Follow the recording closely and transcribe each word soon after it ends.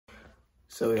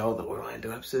So y'all, the Orlando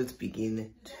episodes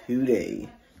begin today.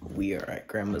 We are at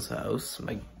Grandma's house,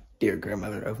 my dear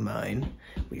grandmother of mine.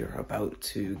 We are about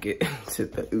to get to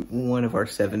one of our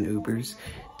 7 Ubers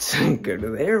to go to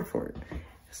the airport.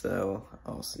 So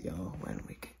I'll see y'all when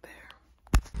we get there.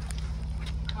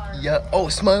 Yeah. Oh,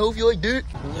 smile if you like that.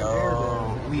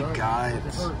 Yo, we got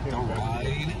the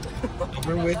ride.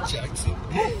 We're with Jackson.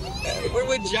 We're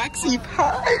with Jackson.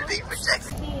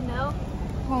 You know,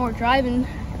 when we're driving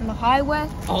on the highway.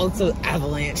 Oh, it's an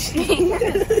avalanche.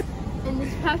 And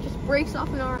this path just breaks off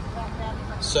in our...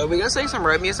 So we gonna say some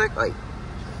road music, like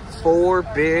 4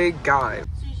 big guys.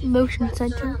 Motion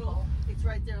center. It's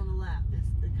right there on the left. It's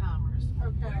the Commerce.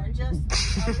 Okay. We're just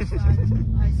outside of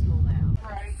high school now.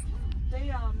 Right. They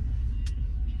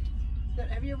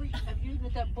have you eaten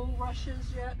at that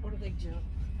Bulrushes yet? What do they do?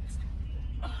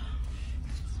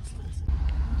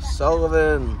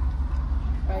 Sullivan.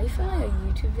 Are you filming a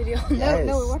YouTube video? Yes.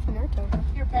 No, we're watching Naruto.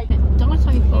 You're pregnant. Don't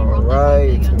tell me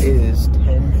Alright, it is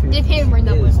 10:15. They pay right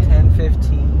now. It is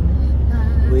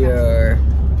 10:15. We are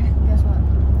Guess what?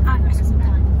 I wasted some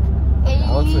time.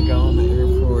 also going to the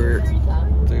airport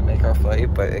to make our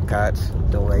flight, but it got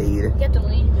delayed Get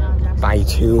delayed. by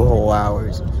 2 whole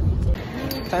hours.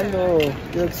 Kendall,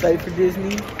 you excited for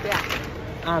Disney? Yeah.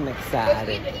 I'm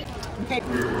excited. Okay.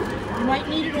 You might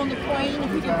need it on the plane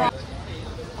if you can buy.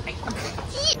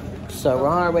 So we're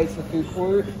on our way to the food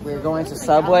court. We're going to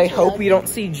Subway. Hope we don't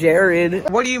see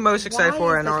Jared. What are you most excited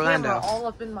for in Orlando? All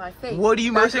up in my face. What are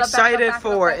you most excited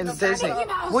for in Disney?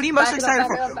 What are you most excited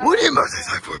for? What are you most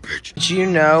excited for, bitch? Did you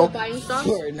know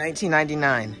for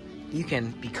 1999 you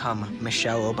can become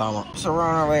Michelle Obama? So we're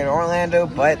on our way to Orlando,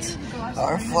 but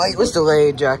our flight was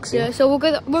delayed, Jackson. Yeah, so we'll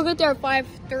get there at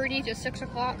 5:30 to 6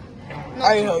 o'clock.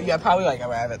 I know, yeah, probably like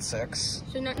arrive at 6.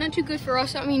 So not too good for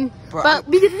us. I mean, But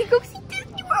but because we go see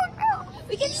Disney World now,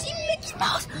 we can see Mickey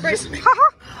Mouse.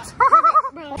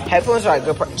 Headphones are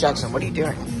good. Jackson, what are you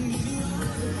doing?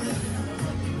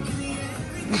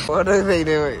 What are they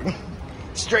doing?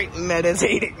 Straight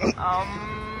meditating.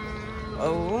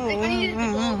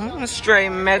 Straight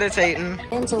meditating.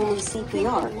 Hands only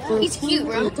CPR. He's cute,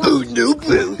 bro. Oh no,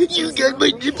 bro! You got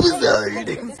my nipples hard.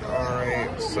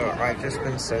 Alright, so I've just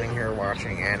been sitting here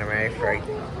watching anime for like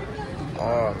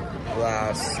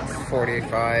last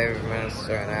 45 minutes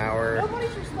to an hour.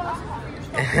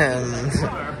 And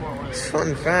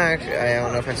fun fact, I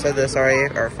don't know if I said this already,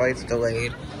 our flight's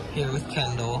delayed. Here with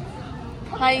Kendall.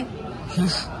 Hi.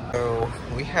 So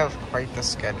we have quite the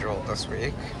schedule this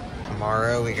week.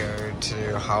 Tomorrow we go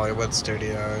to Hollywood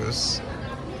Studios.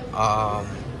 I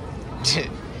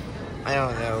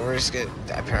don't know, we're just gonna,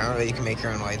 apparently you can make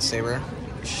your own lightsaber.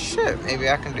 Shit, maybe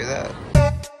I can do that.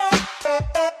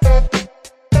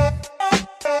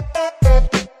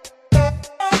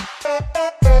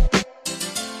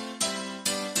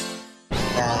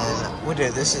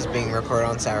 This is being recorded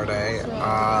on Saturday.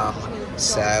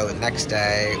 So next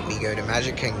day we go to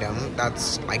Magic Kingdom.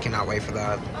 I cannot wait for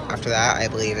that. After that, I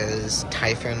believe it is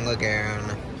Typhoon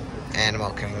Lagoon,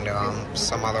 Animal Kingdom,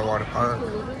 some other water park,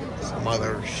 some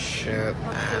other shit,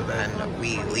 and then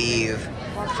we leave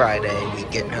Friday. We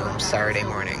get home Saturday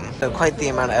morning. So quite the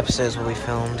amount of episodes will be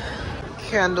filmed.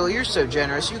 Kendall, you're so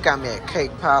generous. You got me a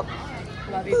cake pop.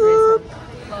 Love you,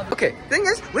 Grayson. Okay, thing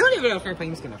is, we don't even know if our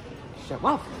plane's gonna show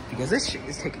up because this shit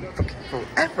is taking fucking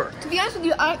forever. To be honest with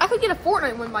you, I could get a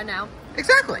Fortnite win by now.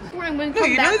 Exactly. Fortnite win. No,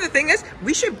 you know the thing is,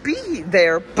 we should be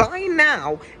there by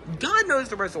now. God knows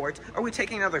the resorts. Are we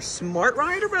taking another Smart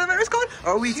Ride or whatever it's called?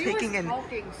 Are we taking an?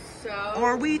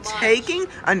 Are we taking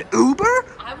an Uber?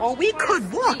 Or we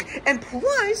could walk. And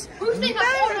plus, Who's taking a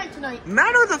Fortnite tonight?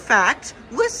 matter of the fact,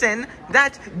 listen,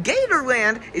 that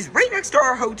Gatorland is right next to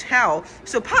our hotel,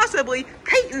 so possibly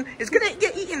Peyton is gonna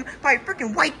get eaten by a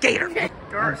freaking white gator.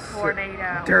 Dirt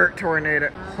tornado. Dirt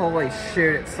tornado. Holy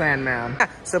shit, it's Sandman.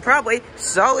 So probably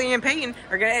Sully and Peyton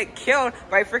are gonna get killed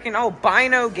by a freaking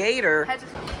albino gator.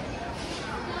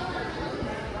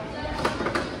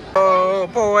 Oh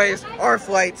boys, our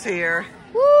flight's here.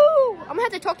 Woo! I'm gonna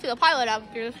have to talk to the pilot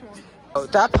after this one. Oh,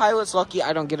 that pilot's lucky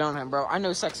I don't get on him, bro. I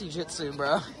know sexy jitsu,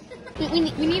 bro.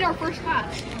 We need our first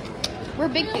class. We're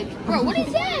big kids. Bro, what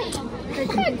is that? What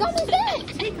kind of gum is that?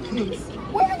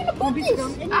 Where are we gonna put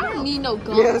this? I don't need no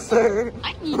gum. Yes, sir.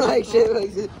 I need Like no shit, gum.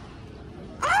 like shit.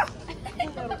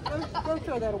 Don't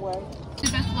throw that away.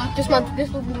 This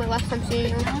will be my last time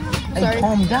seeing you. Sorry.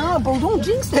 Calm down, bro. Don't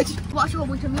jinx that. Watch what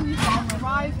we can move.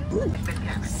 Arrive.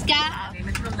 Sky. Name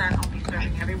is Roulette. I'll be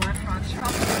serving everyone at front.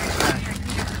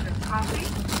 Coffee,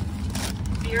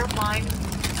 beer, wine,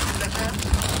 liquor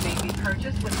may be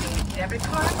purchased with a debit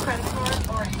card, credit card,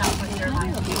 or Southwest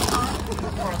Airlines card,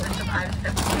 or a list of items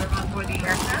that we serve on board the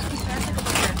aircraft.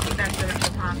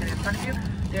 pocket in front of you,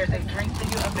 there's a drink for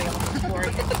you available for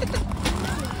you.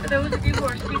 For those of you who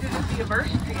are seated at the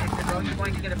emergency exit row, you're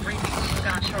going to get a briefing from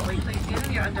Scott shortly. Please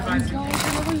give your undivided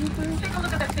attention. Take a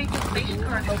look at that safety station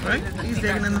card. Right, he's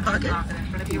digging in the pocket. In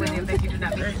front of you in the event you do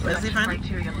not meet the selection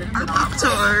criteria listed on the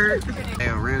Pop-Tart.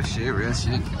 Hey, real shit, real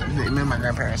shit. Me and my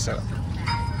grandparents, so.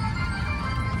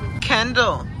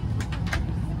 Kendall.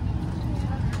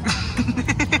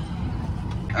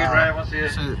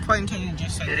 So, point taken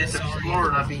just said this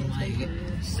Florida being like.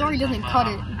 Sorry doesn't cut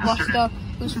it. Busta.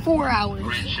 It was 4 hours.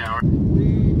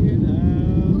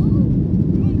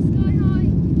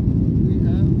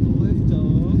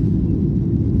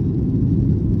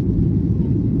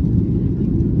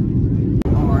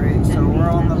 Alright, so we're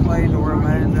on the plane to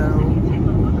Orlando.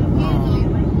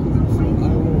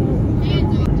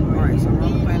 Alright, so we're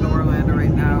on the plane to Orlando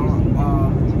right now.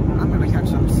 I'm gonna catch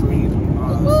some sleep.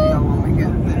 See how long we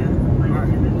get there.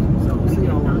 Alright, so see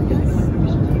how long we get there.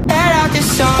 Head out the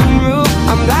sunroof,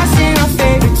 I'm blasting our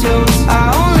favorite tunes. I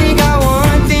only got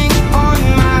one thing on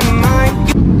my mind.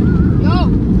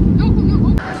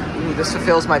 Ooh, this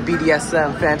fulfills my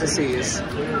BDSM fantasies.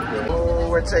 Oh,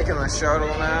 we're taking the shuttle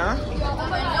now.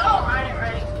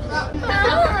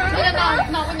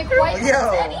 Yo!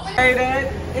 Hey,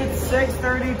 Dad, it's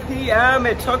 6:30 p.m.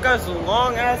 It took us a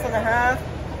long ass and a half.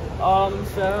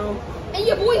 So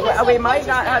we might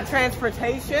not have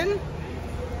transportation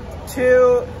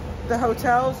to the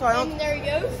hotel, so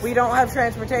we don't have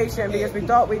transportation because we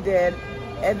thought we did,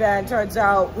 and then turns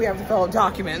out we have to fill out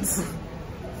documents.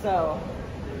 So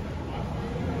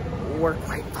we're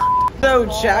quite fucked. So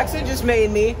Jackson just made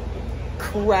me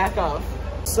crack up.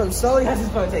 So Sully has his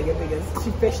phone taken because she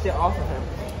fished it off of him,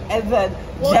 and then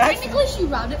Jackson, technically she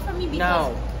robbed it from me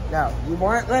because no, you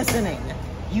weren't listening.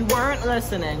 You weren't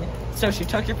listening. So she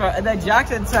took your phone, and then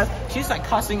Jackson says, she's like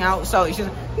cussing out Sully. She's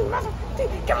like, you mother, give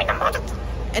me the mother.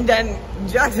 And then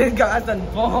Jackson got the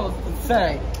balls to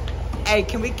say, hey,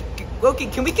 can we keep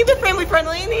it family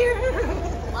friendly in here?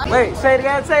 Wait, say it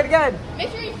again, say it again. make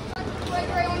sure you subscribe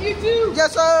right on YouTube.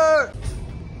 Yes, sir.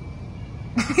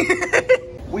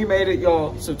 We made it,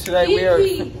 y'all. So today we are.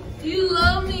 Do you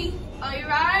love me? Are you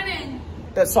riding?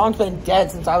 That song's been dead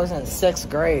since I was in 6th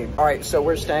grade. All right, so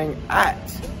we're staying at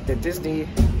the Disney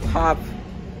Hop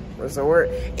Resort.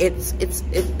 It's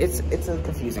a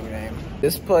confusing name.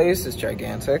 This place is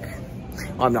gigantic.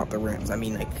 Not the rooms. I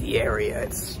mean, like the area.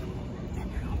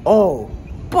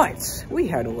 But we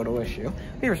had a little issue.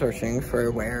 We were searching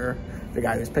for where the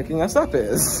guy who's picking us up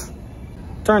is.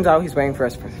 Turns out he's waiting for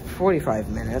us for 45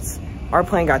 minutes. Our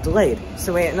plane got delayed,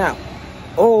 so we ain't know.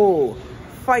 Oh,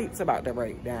 fight's about to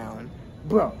break down.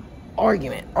 Bro,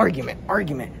 argument,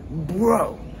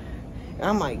 bro. And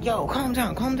I'm like, yo, calm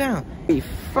down. We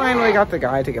finally got the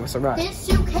guy to give us a ride. This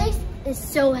suitcase is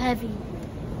so heavy.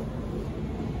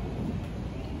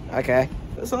 Okay,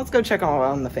 so let's go check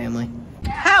on the family.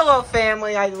 Hello,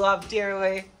 family I love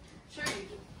dearly.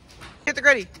 Hit the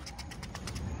gritty.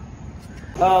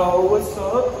 Oh, what's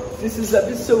up? This is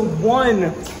episode 1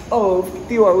 of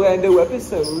the Orlando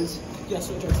episodes. Yes,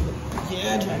 sir, Jackson.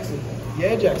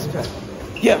 Yeah, Jackson.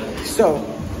 Yeah, so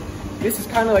this is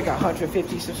kind of like a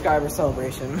 150 subscriber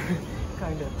celebration.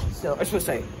 Kind of. So I was supposed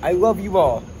to say, I love you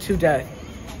all to death.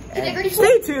 And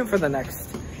stay tuned for the next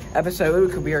episode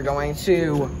because we are going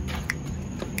to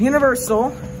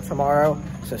Universal tomorrow.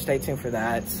 So stay tuned for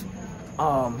that.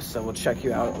 So we'll check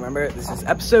you out. Remember, this is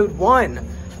episode 1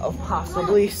 of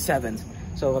possibly 7.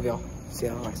 So I love y'all. See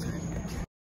you all next time.